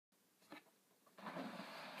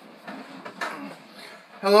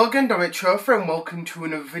Hello again, Domitro, and welcome to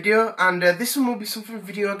another video, and this one will be something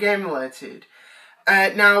video game related.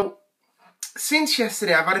 Now, since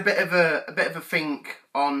yesterday, I've had a bit of a think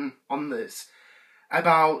on this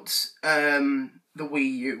about the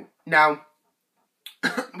Wii U. Now,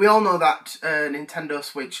 we all know that Nintendo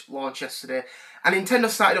Switch launched yesterday, and Nintendo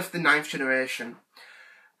started off the 9th generation.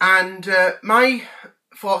 And my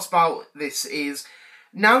thoughts about this is,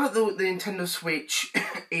 now that the Nintendo Switch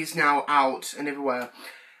is now out and everywhere,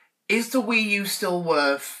 is the Wii U still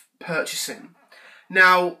worth purchasing?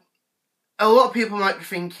 Now, a lot of people might be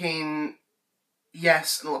thinking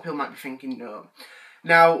yes, and a lot of people might be thinking no.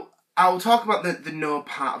 Now, I'll talk about the no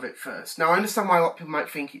part of it first. Now, I understand why a lot of people might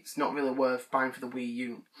think it's not really worth buying for the Wii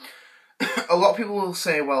U. A lot of people will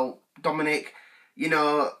say, well, Dominic, you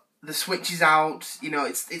know, the Switch is out, you know,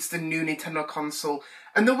 it's the new Nintendo console,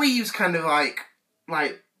 and the Wii U's kind of like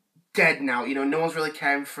dead now, you know, no one's really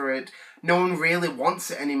caring for it, no one really wants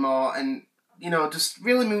it anymore, and, you know, just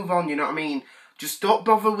really move on, you know what I mean? Just don't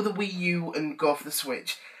bother with the Wii U and go for the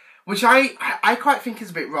Switch. Which I quite think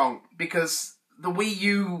is a bit wrong, because the Wii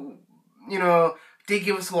U, you know, did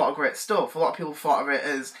give us a lot of great stuff. A lot of people thought of it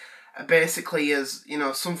as, basically as, you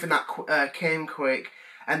know, something that came quick,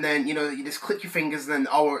 and then, you know, you just click your fingers and then,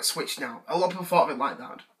 oh, we're at Switch now. A lot of people thought of it like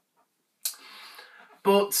that.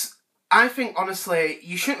 But I think, honestly,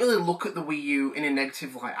 you shouldn't really look at the Wii U in a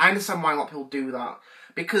negative light. I understand why a lot of people do that,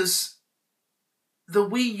 because the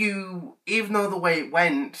Wii U, even though the way it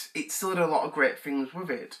went, it still had a lot of great things with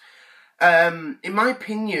it. In my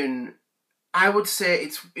opinion, I would say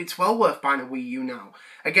it's well worth buying a Wii U now.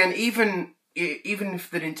 Again, even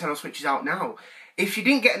if the Nintendo Switch is out now, if you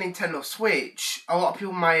didn't get a Nintendo Switch, a lot of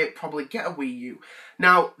people might probably get a Wii U.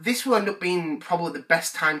 Now, this will end up being probably the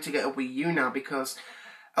best time to get a Wii U now, because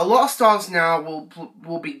a lot of stores now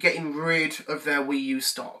will be getting rid of their Wii U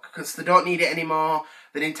stock because they don't need it anymore.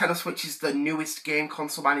 The Nintendo Switch is the newest game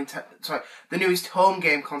console by Nintendo. The newest home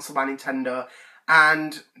game console by Nintendo,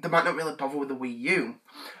 and they might not really bother with the Wii U.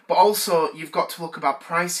 But also, you've got to look about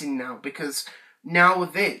pricing now, because now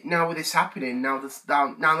with this happening, now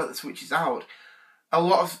that the Switch is out, a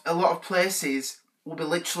lot of places will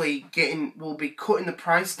be cutting the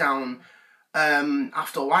price down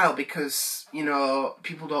after a while, because, you know,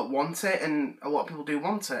 people don't want it, and a lot of people do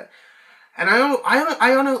want it. And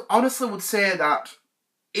I honestly would say that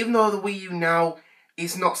even though the Wii U now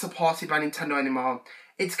is not supported by Nintendo anymore,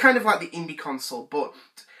 it's kind of like the indie console, but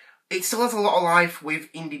it still has a lot of life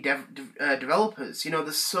with indie developers. You know,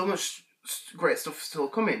 there's so much great stuff still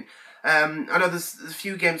coming. I know there's a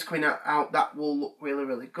few games coming out that will look really,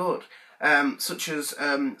 really good, such as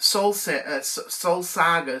Soul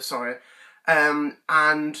Saga, sorry. And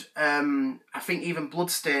I think even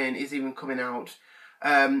Bloodstain is even coming out,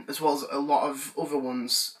 as well as a lot of other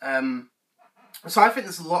ones. So I think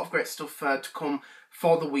there's a lot of great stuff to come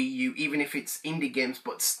for the Wii U, even if it's indie games,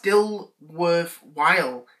 but still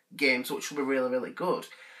worthwhile games, which will be really, really good.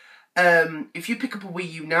 If you pick up a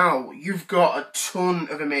Wii U now, you've got a ton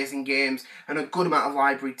of amazing games and a good amount of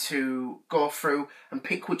library to go through and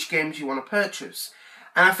pick which games you want to purchase.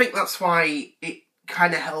 And I think that's why it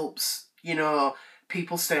kind of helps, you know,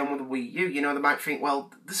 people stay on with the Wii U. You know, they might think,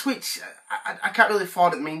 well, the Switch, I can't really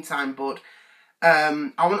afford it in the meantime, but I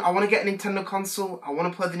want to get a Nintendo console. I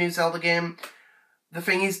want to play the new Zelda game. The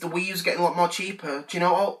thing is, the Wii U's getting a lot more cheaper. Do you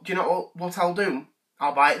know what I'll do?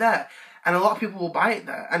 I'll buy it there. And a lot of people will buy it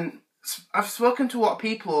there. And I've spoken to a lot of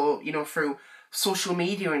people, you know, through social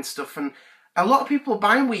media and stuff, and a lot of people are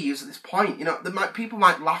buying Wii U's at this point. You know, people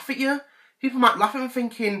might laugh at you. People might laugh at them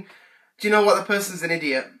thinking, do you know what, the person's an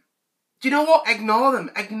idiot? Do you know what? Ignore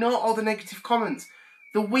them. Ignore all the negative comments.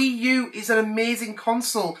 The Wii U is an amazing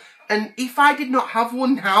console, and if I did not have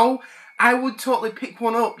one now, I would totally pick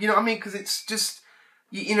one up. You know what I mean? Because it's just,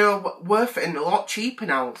 you know, worth it and a lot cheaper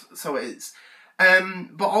now, so it is.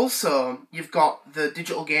 But also, you've got the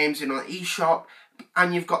digital games, you know, the eShop,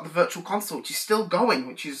 and you've got the virtual console, which is still going,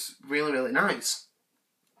 which is really, really nice.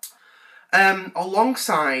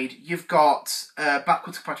 Alongside, you've got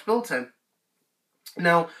backwards compatibility.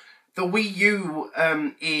 Now, the Wii U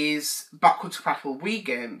is backwards compatible Wii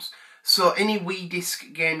games, so any Wii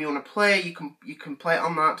disc game you want to play, you can play it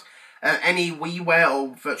on that. Any WiiWare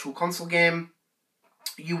or virtual console game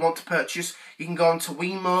you want to purchase, you can go onto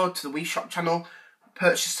Wii Mode, to the Wii Shop channel,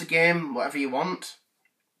 purchase the game, whatever you want,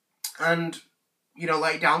 and, you know,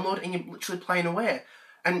 let it download, and you're literally playing away.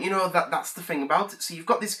 And, you know, that's the thing about it. So you've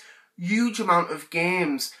got this huge amount of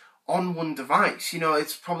games on one device. You know,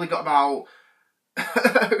 it's probably got about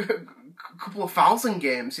a couple of thousand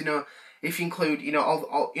games, you know. If you include,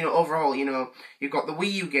 overall, you've got the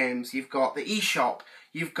Wii U games, you've got the eShop,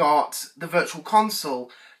 you've got the Virtual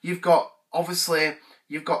Console, you've got the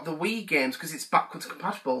Wii games because it's backwards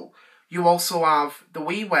compatible. You also have the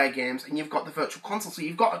WiiWare games, and you've got the Virtual Console. So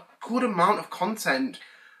you've got a good amount of content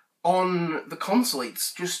on the console.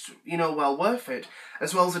 It's just, well worth it.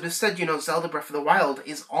 As well as I just said, Zelda Breath of the Wild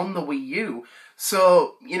is on the Wii U.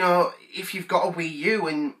 So, if you've got a Wii U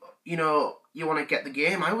and, you want to get the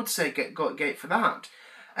game, I would say get it for that.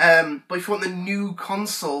 But if you want the new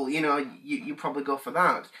console, you probably go for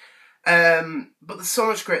that. But there's so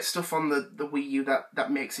much great stuff on the Wii U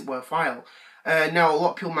that makes it worthwhile. Now, a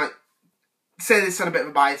lot of people might say this on a bit of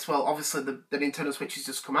a bias. Well, obviously the Nintendo Switch has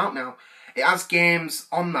just come out now. It has games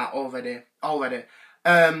on that already.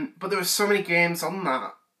 But there are so many games on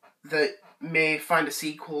that may find a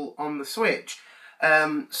sequel on the Switch,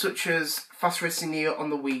 such as Fast Racing Neo on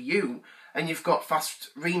the Wii U, and you've got Fast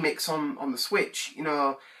Remix on the Switch.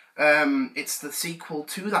 It's the sequel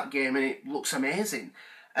to that game, and it looks amazing.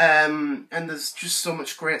 And there's just so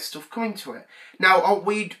much great stuff coming to it. Now,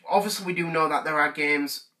 we do know that there are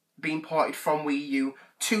games being ported from Wii U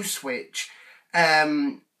to Switch,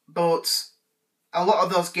 but a lot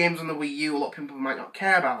of those games on the Wii U, a lot of people might not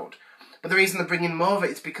care about. But the reason they're bringing them over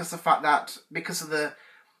is because of the fact that, because of the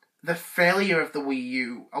failure of the Wii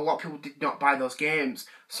U, a lot of people did not buy those games.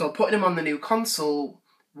 So putting them on the new console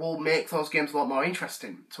will make those games a lot more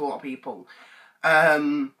interesting to a lot of people.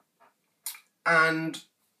 And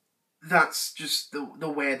that's just the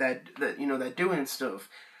way they're doing stuff.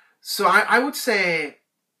 So I would say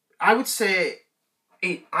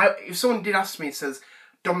if someone did ask me, it says,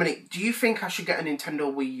 Dominic, do you think I should get a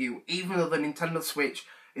Nintendo Wii U, even though the Nintendo Switch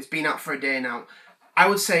has been out for a day now? I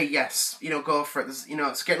would say yes, go for it. There's,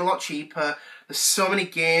 it's getting a lot cheaper. There's so many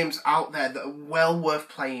games out there that are well worth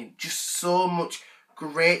playing. Just so much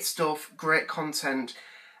great stuff, great content.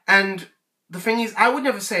 And the thing is, I would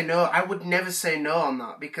never say no. I would never say no on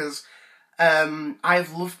that, because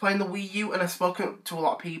I've loved playing the Wii U, and I've spoken to a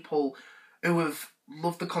lot of people who have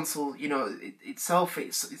loved the console, itself.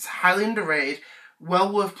 It's highly underrated,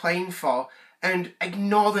 well worth playing for. And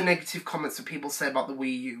ignore the negative comments that people say about the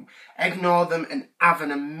Wii U. Ignore them and have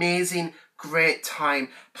an amazing, great time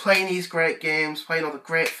playing these great games, playing all the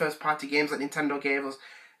great first-party games that Nintendo gave us.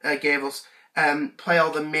 Play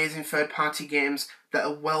all the amazing third-party games that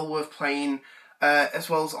are well worth playing, as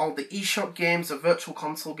well as all the eShop games, the Virtual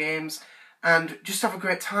Console games, and just have a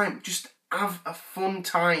great time. Just have a fun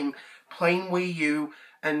time playing Wii U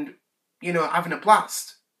and, having a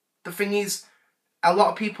blast. The thing is, a lot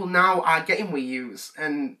of people now are getting Wii U's,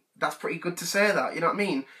 and that's pretty good to say that, you know what I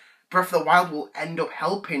mean? Breath of the Wild will end up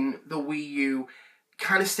helping the Wii U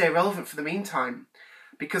kind of stay relevant for the meantime,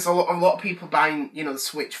 because a lot of people buying, the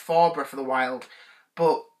Switch for Breath of the Wild,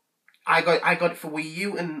 but I got it for Wii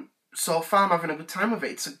U, and so far I'm having a good time with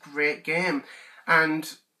it. It's a great game, and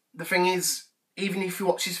the thing is, even if you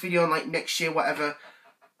watch this video like next year, whatever,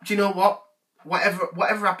 do you know what?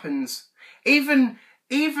 Whatever happens, even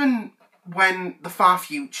when the far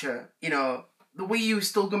future, the Wii U is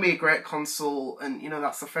still going to be a great console, and,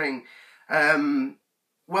 that's the thing.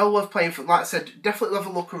 Well worth playing for, like I said, definitely have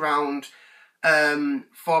a look around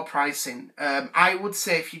for pricing. I would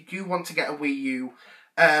say if you do want to get a Wii U,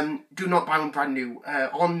 do not buy one brand new.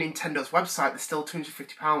 On Nintendo's website, they're still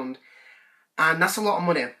 £250, and that's a lot of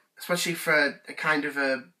money, especially for a kind of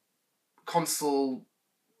a console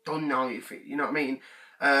done now, you know what I mean?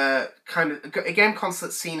 Kind of a game console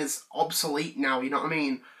that's seen as obsolete now, you know what I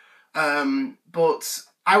mean? But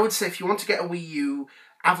I would say if you want to get a Wii U,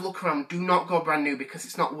 have a look around. Do not go brand new, because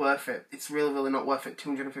it's not worth it. It's really, really not worth it,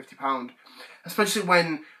 £250. Especially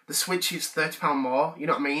when the Switch is £30 more, you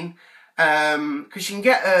know what I mean? Because you can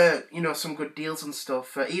get, some good deals and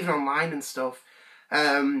stuff, even online and stuff.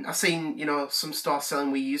 I've seen, some stores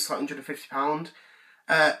selling Wii U's for like £150.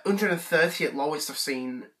 130 at lowest I've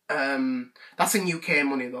seen. That's in UK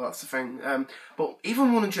money though, that's the thing. But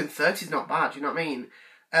even 130 is not bad, you know what I mean?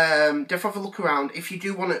 Definitely have a look around. If you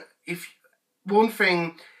do want to, one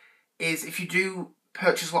thing is, if you do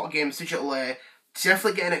purchase a lot of games digitally,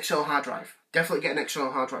 definitely get an external hard drive. Definitely get an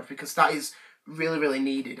external hard drive, because that is really, really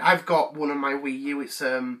needed. I've got one on my Wii U, it's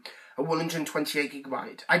a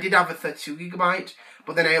 128GB. I did have a 32GB,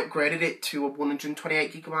 but then I upgraded it to a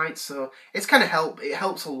 128GB, so it's kind of it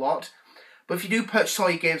helps a lot. But if you do purchase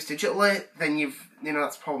all your games digitally, then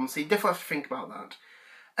that's a problem. So you definitely have to think about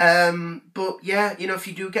that. But yeah, if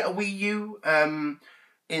you do get a Wii U,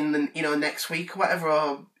 in the, next week or whatever,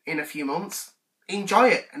 or in a few months, enjoy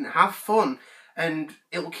it and have fun. And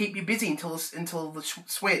it will keep you busy until the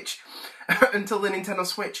Switch, until the Nintendo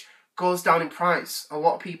Switch goes down in price. A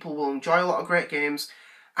lot of people will enjoy a lot of great games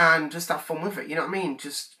and just have fun with it. You know what I mean?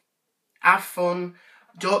 Just have fun.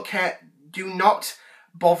 Don't care. Do not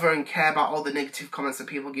bother and care about all the negative comments that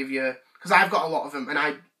people give you, because I've got a lot of them and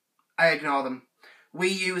I ignore them.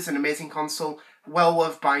 Wii U is an amazing console, well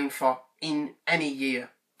worth buying for in any year.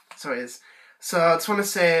 So it is. So I just want to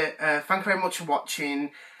say thank you very much for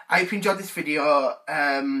watching. I hope you enjoyed this video,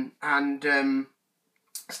 and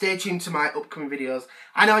stay tuned to my upcoming videos.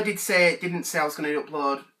 I know I didn't say I was going to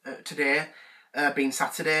upload today, being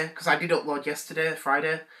Saturday, because I did upload yesterday,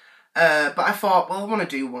 Friday. But I thought, well, I want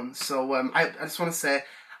to do one. So I just want to say,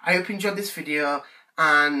 I hope you enjoyed this video,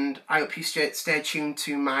 and I hope you stay tuned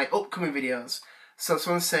to my upcoming videos. So I just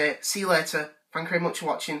want to say, see you later. Thank you very much for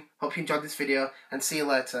watching. Hope you enjoyed this video, and see you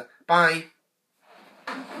later. Bye.